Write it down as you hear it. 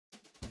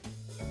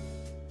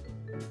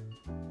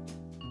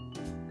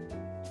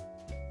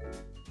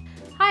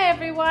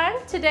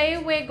everyone. Today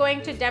we're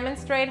going to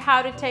demonstrate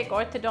how to take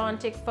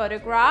orthodontic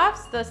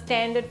photographs, the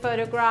standard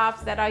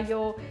photographs that are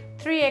your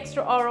 3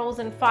 extraorals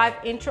and 5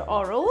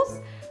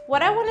 intraorals.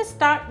 What I want to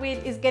start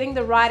with is getting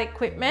the right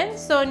equipment.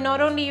 So not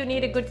only you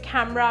need a good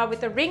camera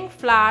with a ring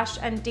flash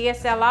and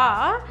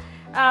DSLR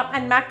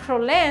and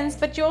macro lens,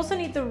 but you also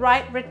need the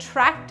right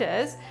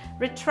retractors.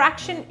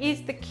 Retraction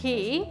is the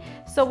key.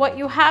 So what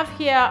you have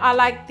here are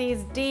like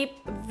these deep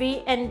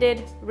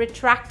V-ended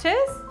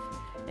retractors.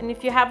 And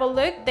if you have a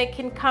look, they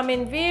can come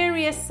in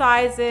various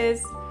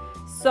sizes.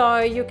 So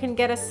you can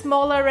get a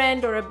smaller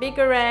end or a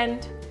bigger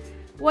end.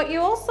 What you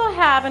also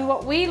have, and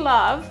what we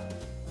love,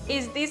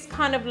 is this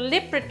kind of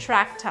lip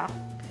retractor.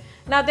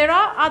 Now there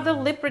are other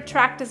lip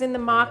retractors in the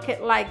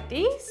market like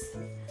these,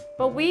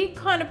 but we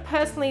kind of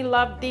personally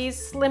love these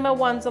slimmer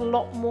ones a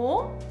lot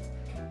more.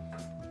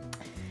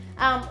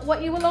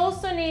 What you will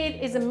also need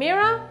is a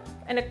mirror,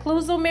 an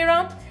occlusal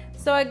mirror.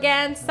 So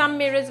again, some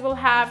mirrors will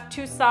have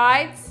 2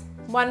 sides.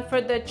 One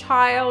for the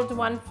child,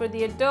 one for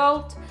the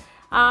adult,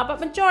 but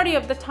majority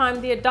of the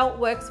time the adult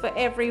works for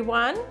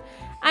everyone.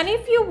 And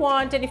if you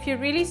want, and if you're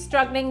really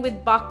struggling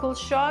with buccal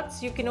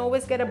shots, you can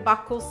always get a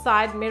buccal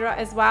side mirror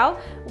as well.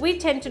 We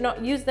tend to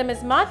not use them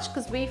as much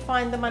because we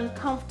find them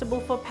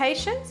uncomfortable for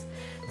patients.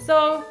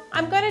 So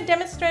I'm going to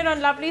demonstrate on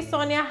lovely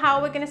Sonia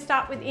how we're going to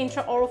start with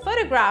intraoral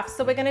photographs.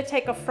 So we're going to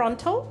take a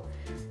frontal,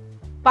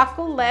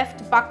 buccal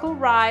left, buccal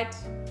right,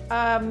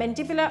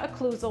 mandibular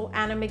occlusal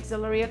and a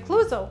maxillary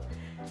occlusal.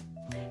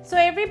 So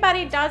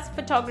everybody does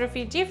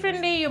photography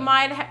differently. You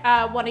might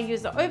want to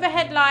use the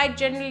overhead light.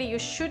 Generally, you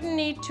shouldn't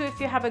need to if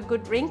you have a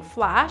good ring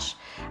flash.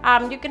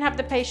 You can have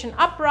the patient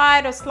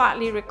upright or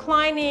slightly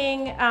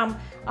reclining, a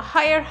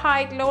higher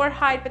height, lower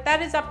height, but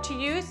that is up to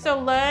you. So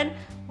learn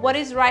what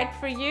is right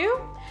for you.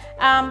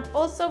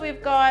 Also,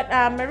 we've got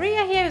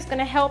Maria here who's going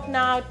to help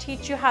now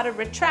teach you how to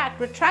retract.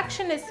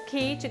 Retraction is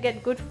key to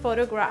get good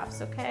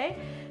photographs, okay?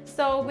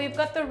 So we've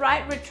got the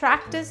right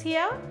retractors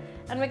here.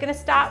 And we're going to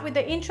start with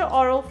the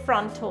intraoral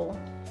frontal.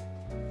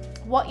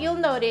 What you'll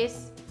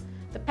notice,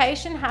 the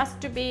patient has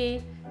to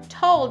be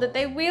told that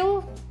they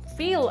will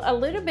feel a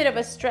little bit of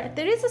a stretch.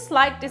 There is a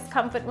slight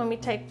discomfort when we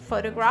take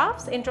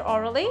photographs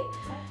intraorally.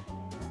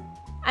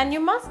 And you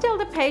must tell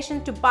the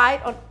patient to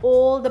bite on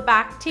all the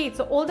back teeth.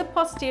 So all the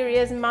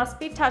posteriors must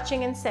be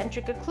touching in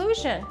centric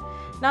occlusion.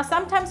 Now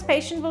sometimes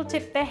patients will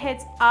tip their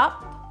heads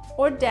up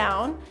or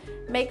down.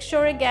 Make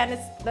sure again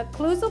the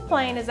occlusal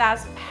plane is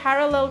as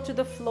parallel to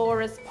the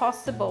floor as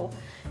possible.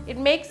 It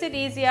makes it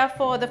easier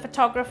for the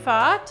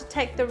photographer to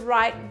take the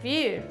right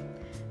view.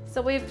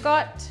 So we've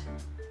got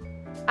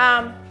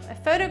a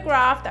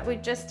photograph that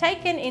we've just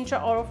taken,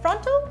 intraoral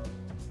frontal.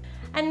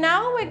 And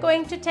now we're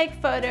going to take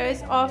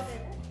photos of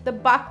the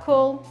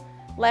buccal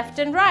left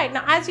and right.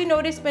 Now as you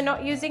notice, we're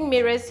not using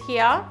mirrors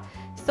here.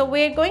 So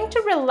we're going to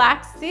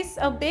relax this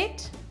a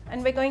bit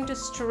and we're going to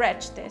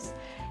stretch this.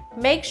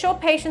 Make sure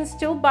patient's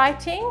still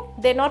biting,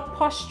 they're not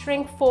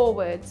posturing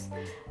forwards.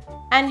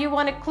 And you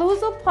want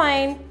occlusal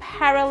plane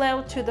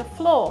parallel to the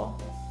floor.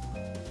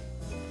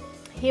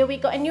 Here we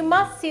go, and you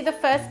must see the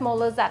first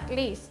molars at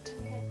least.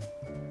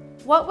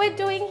 What we're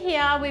doing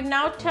here, we've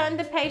now turned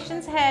the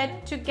patient's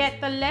head to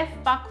get the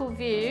left buccal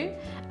view.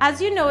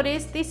 As you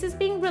notice, this is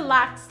being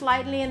relaxed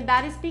slightly and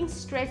that is being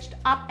stretched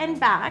up and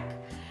back.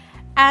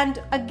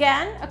 And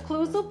again,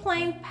 occlusal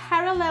plane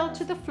parallel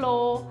to the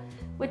floor.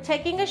 We're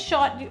taking a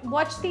shot,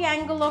 watch the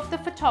angle of the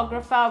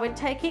photographer, we're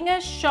taking a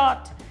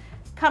shot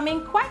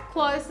coming quite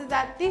close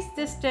at this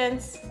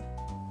distance.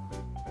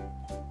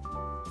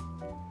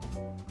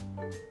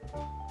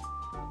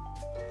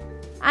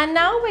 And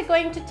now we're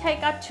going to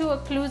take our 2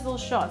 occlusal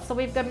shots. So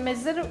we've got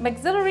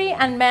maxillary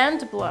and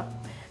mandibular.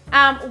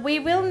 We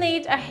will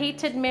need a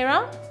heated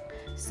mirror.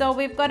 So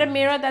we've got a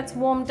mirror that's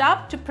warmed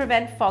up to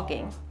prevent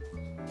fogging.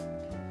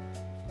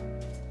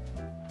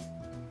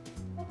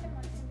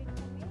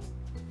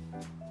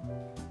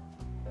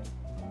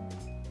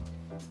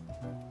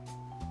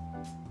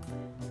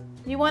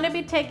 You want to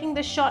be taking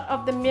the shot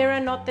of the mirror,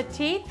 not the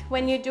teeth,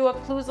 when you do a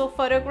occlusal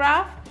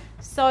photograph.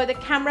 So the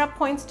camera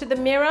points to the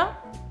mirror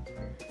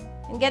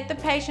and get the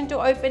patient to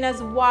open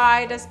as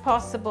wide as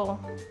possible.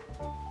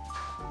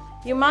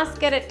 You must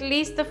get at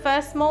least the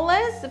first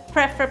molars,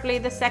 preferably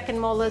the second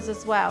molars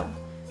as well.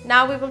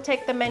 Now we will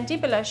take the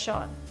mandibular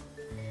shot.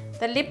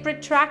 The lip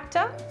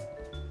retractor.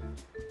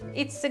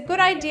 It's a good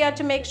idea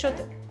to make sure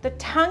that the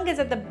tongue is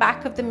at the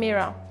back of the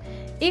mirror.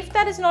 If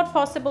that is not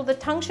possible, the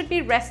tongue should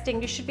be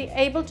resting. You should be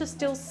able to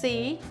still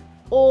see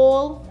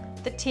all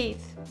the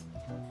teeth,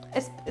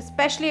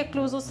 especially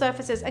occlusal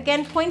surfaces.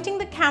 Again, pointing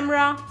the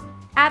camera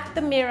at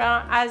the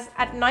mirror as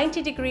at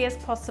 90 degrees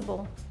as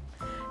possible.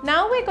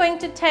 Now we're going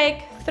to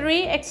take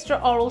 3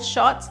 extraoral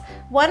shots,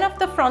 one of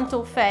the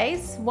frontal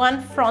face,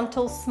 one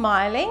frontal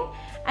smiling,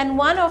 and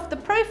one of the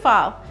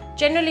profile.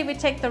 Generally we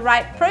take the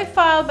right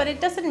profile, but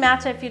it doesn't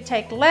matter if you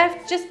take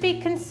left, just be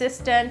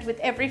consistent with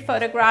every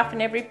photograph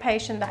and every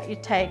patient that you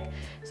take.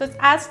 So it's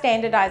as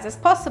standardized as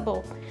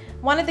possible.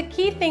 One of the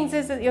key things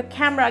is that your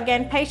camera,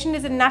 again, patient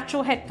is in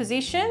natural head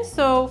position,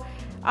 so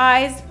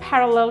eyes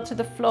parallel to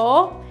the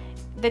floor.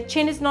 the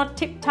chin is not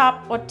tipped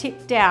up or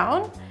tipped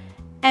down,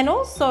 and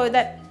also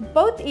that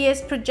both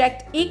ears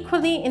project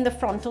equally in the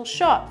frontal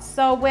shots.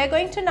 So we're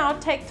going to now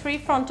take 3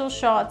 frontal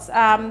shots,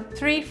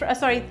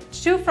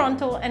 2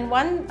 frontal and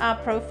 1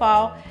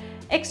 profile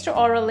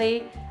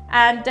extraorally,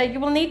 and you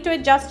will need to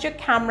adjust your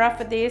camera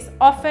for this.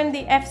 Often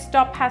the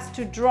f-stop has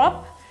to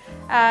drop.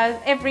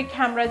 Every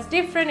camera is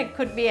different. It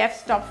could be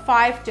f-stop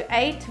 5 to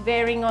 8,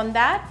 varying on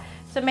that.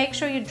 So make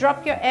sure you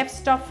drop your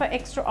f-stop for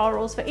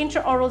extraorals. For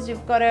intraorals,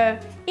 you've got to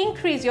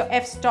increase your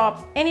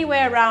f-stop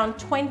anywhere around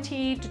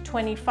 20 to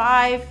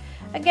 25,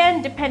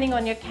 again, depending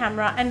on your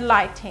camera and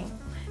lighting.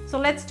 So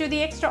let's do the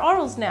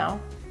extraorals now.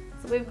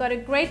 So we've got a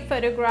great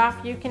photograph.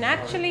 You can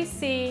actually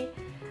see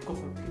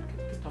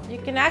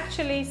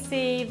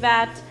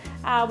that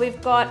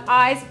we've got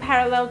eyes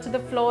parallel to the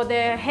floor.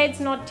 The head's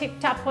not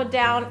tipped up or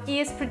down,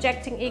 ears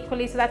projecting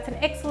equally. So that's an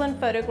excellent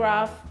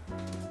photograph.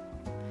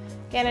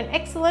 Again, an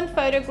excellent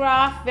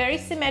photograph, very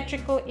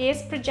symmetrical,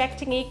 ears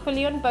projecting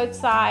equally on both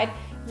sides.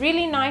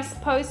 Really nice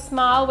post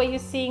smile where you're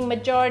seeing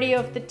majority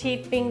of the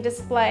teeth being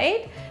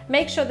displayed.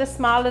 Make sure the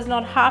smile is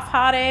not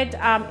half-hearted.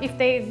 If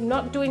they're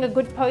not doing a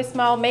good post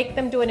smile, make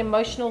them do an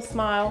emotional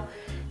smile.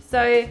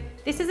 So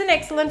this is an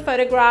excellent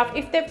photograph.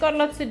 If they've got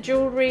lots of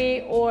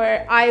jewelry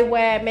or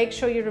eyewear, make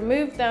sure you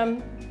remove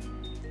them.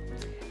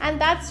 And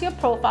that's your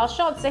profile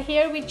shot. So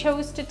here we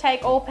chose to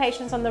take all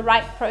patients on the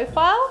right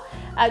profile.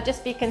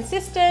 Just be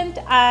consistent,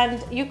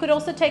 and you could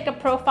also take a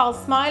profile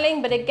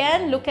smiling, but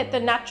again, look at the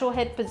natural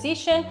head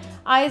position.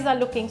 Eyes are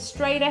looking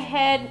straight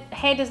ahead,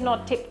 head is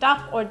not tipped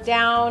up or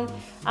down,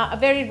 a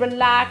very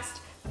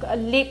relaxed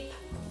lip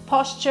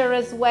posture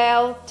as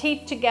well,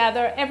 teeth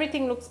together,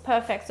 everything looks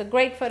perfect. So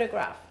great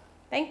photograph.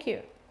 Thank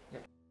you.